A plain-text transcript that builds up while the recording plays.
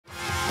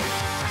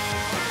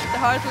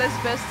heartless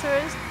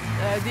bastards,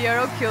 the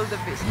arrow killed the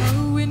beast.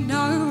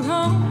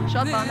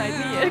 Շատ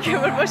անհայտնի երգ է,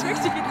 որ ոչ մեկ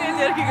չգիտի այդ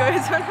երգի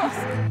գոյության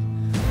մասին։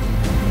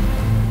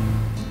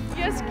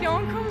 Ես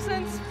կյանքում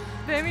սենց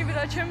բեմի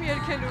վրա չեմ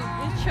երգելու,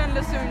 ինչ չեն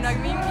լսում հիմնակ,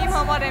 իմ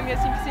համար եմ,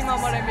 ես ինքս իմ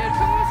համար եմ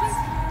երգում, ես սենց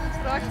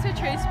պրակտիկա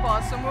չէի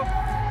սպասում,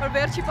 որ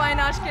վերջի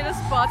պահին աչքերս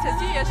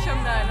բացեցի, ես չեմ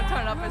նայել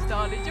ընդհանրապես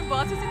դահլիճում,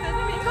 բացեցի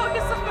տեսնում ինքս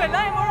հոգի սխվել,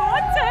 այն որ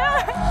what the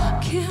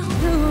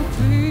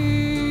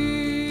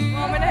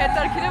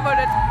ամենահետաքրքիրը, որ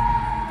այդ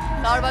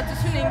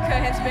լարվածությունը ինքը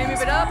հենց բեմի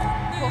վրա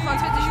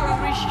փոխանցվեց ինչ-որ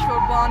ուրիշ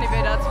ինչ-որ բանի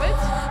վերածվեց,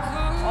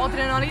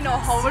 ադրենալին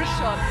ահավոր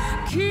շատ։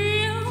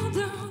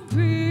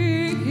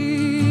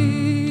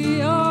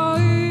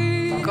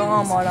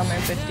 Կամ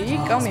Արամեն Պետրի,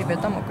 կամ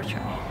Իվետա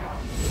Մոկոչյանի։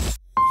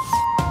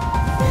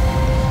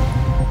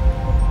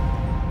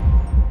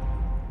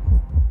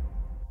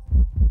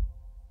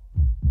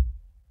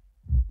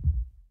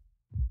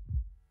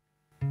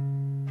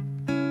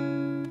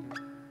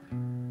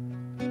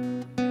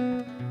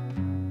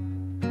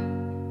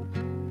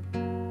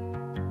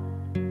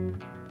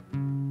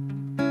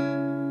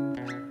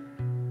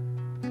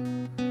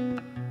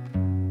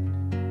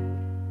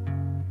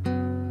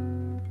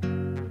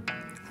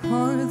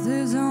 Earth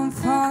is on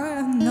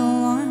fire, no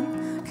one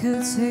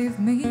could save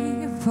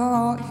me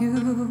for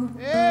you.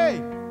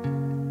 Hey!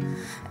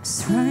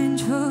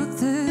 Strange what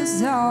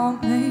this all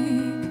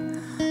make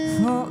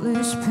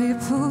foolish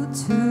people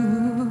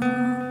do.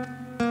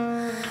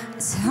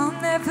 I'll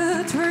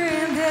never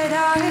dream that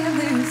I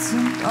need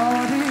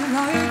somebody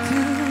like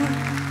you.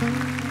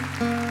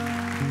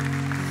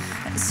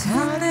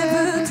 I'll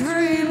never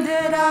dream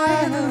that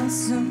I love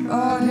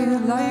somebody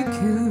like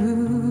you.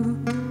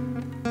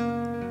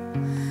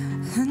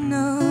 I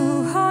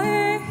know I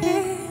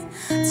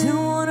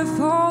don't wanna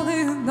fall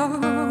in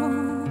love.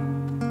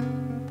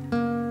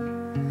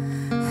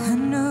 I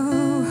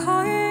know I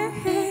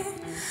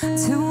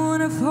don't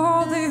wanna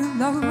fall in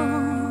love.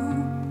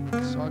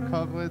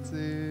 With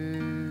you.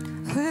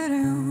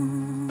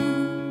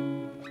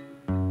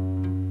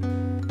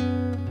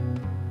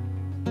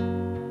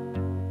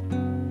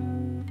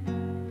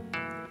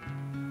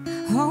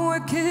 A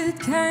wicked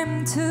came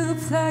to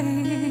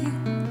play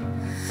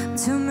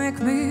to make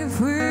me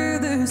feel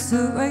this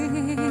way.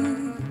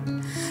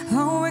 A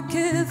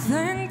wicked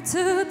thing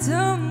to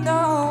do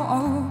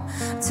now,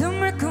 to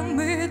make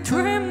me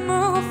dream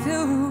of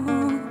you.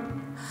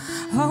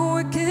 A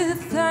wicked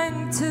thing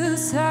to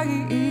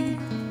say,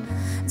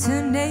 to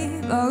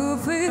never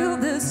feel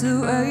this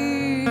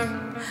way.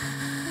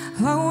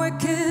 A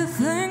wicked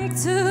thing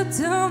to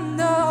do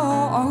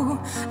now,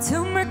 to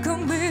make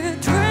me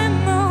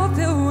dream of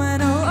you.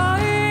 And I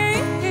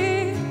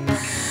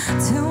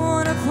don't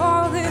wanna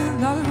fall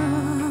in love.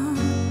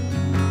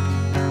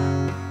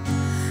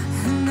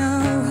 No,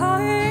 I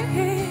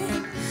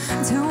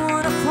don't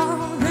wanna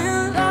fall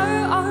in love.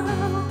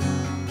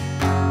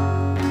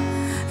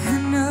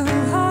 No,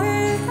 I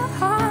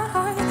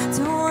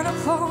don't wanna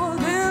fall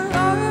in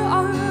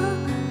love.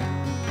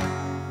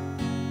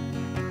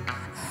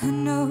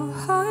 No,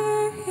 I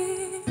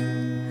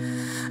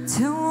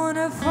don't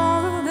wanna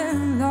fall in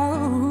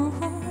love.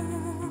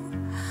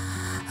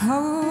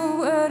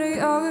 Oh, Eddie,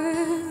 oh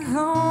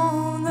no,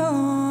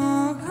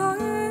 oh,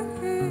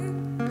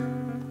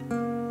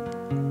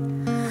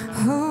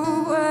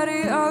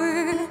 Eddie, oh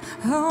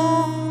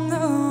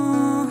no,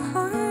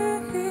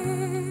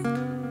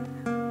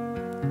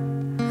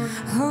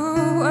 oh,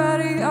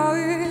 Eddie, oh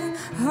no, oh, Eddie,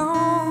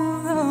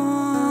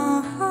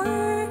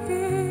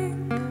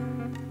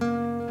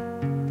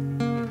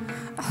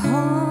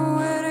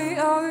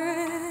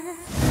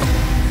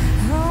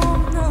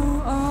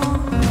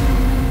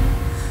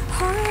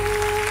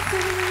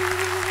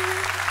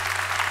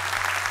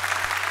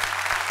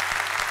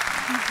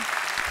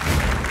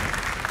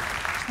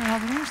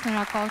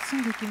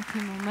 Շնորհակալություն, դուք իմ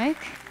թիմում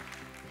եք,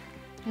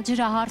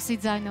 ջրահարսի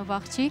ձայնով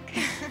աղջիկ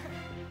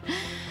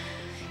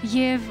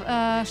և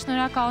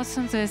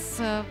շնորհակալություն ձեզ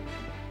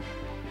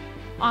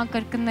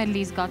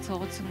անկրկնելի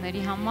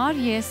զգացողությունների համար,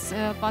 ես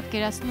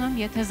պատկերացնում եմ,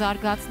 եթե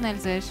զարգացնել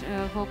ձեր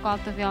վոկալ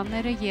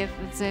տվյալները և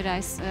ձեր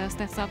այս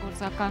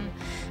ստեղծագործական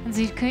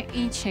ձիրքը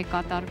ինչ է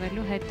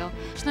կատարվելու հետո։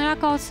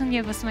 Շնորհակալություն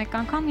ևս մեկ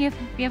անգամ և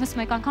ևս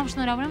մեկ անգամ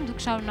շնորհավոր եմ,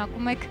 դուք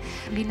շարունակում եք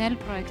լինել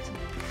պրոյեկտում։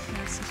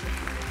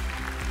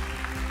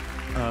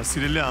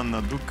 Սիրելի Աննա,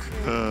 դուք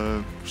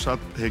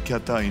շատ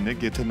հեքիաթային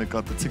եք, եթե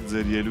նկատեցիք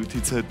ձեր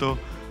ելույթից հետո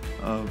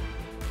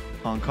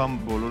անգամ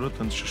բոլորը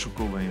տենց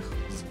շշուկով էին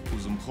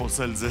ուզում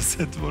խոսել ձեզ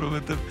հետ,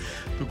 որովհետև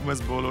դուք մեզ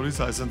բոլորիս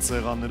այսենց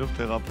սեղաններով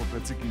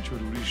տեղափոխեցիք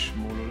ինչ-որ ուրիշ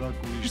մոլորակ,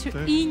 ուրիշ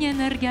թե։ Ինչ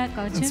էներգիա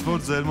կա, չէ՞։ Ինձ որ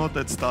ձեր մոտ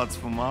այդ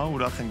ստացվում է,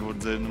 ուրախ ենք, որ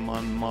ձեր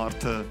նման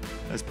մարդը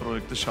այս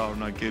պրոյեկտը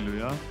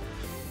շարունակելու է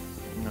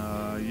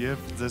և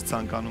ձեզ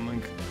ցանկանում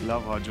ենք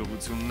լավ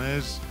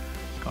հաջողություններ,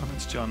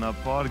 կանաչ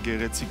ճանապարհ,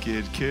 գեղեցիկ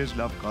երգեր,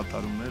 լավ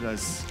կատարումներ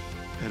այս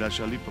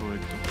հրաշալի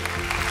պրոյեկտում։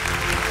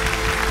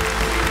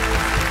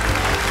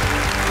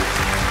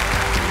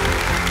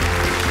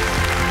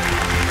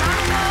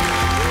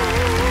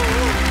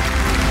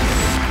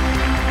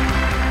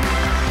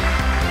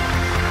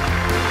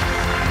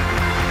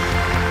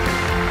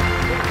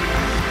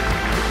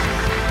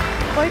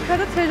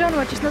 պայքարը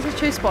թեժանվա ճիշտ ասած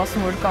չէի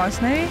սպասում որ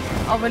կանցնեի,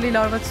 ավելի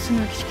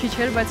լարվածությունը քիչ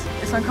էր, բայց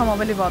այս անգամ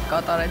ավելի վատ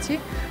կատարեցի,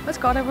 բայց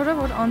կարևորը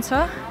որ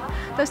անցա,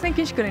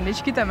 տեսնենք ինչ կլինի,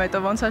 չգիտեմ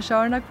հետո ոնց է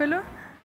շարունակվելու։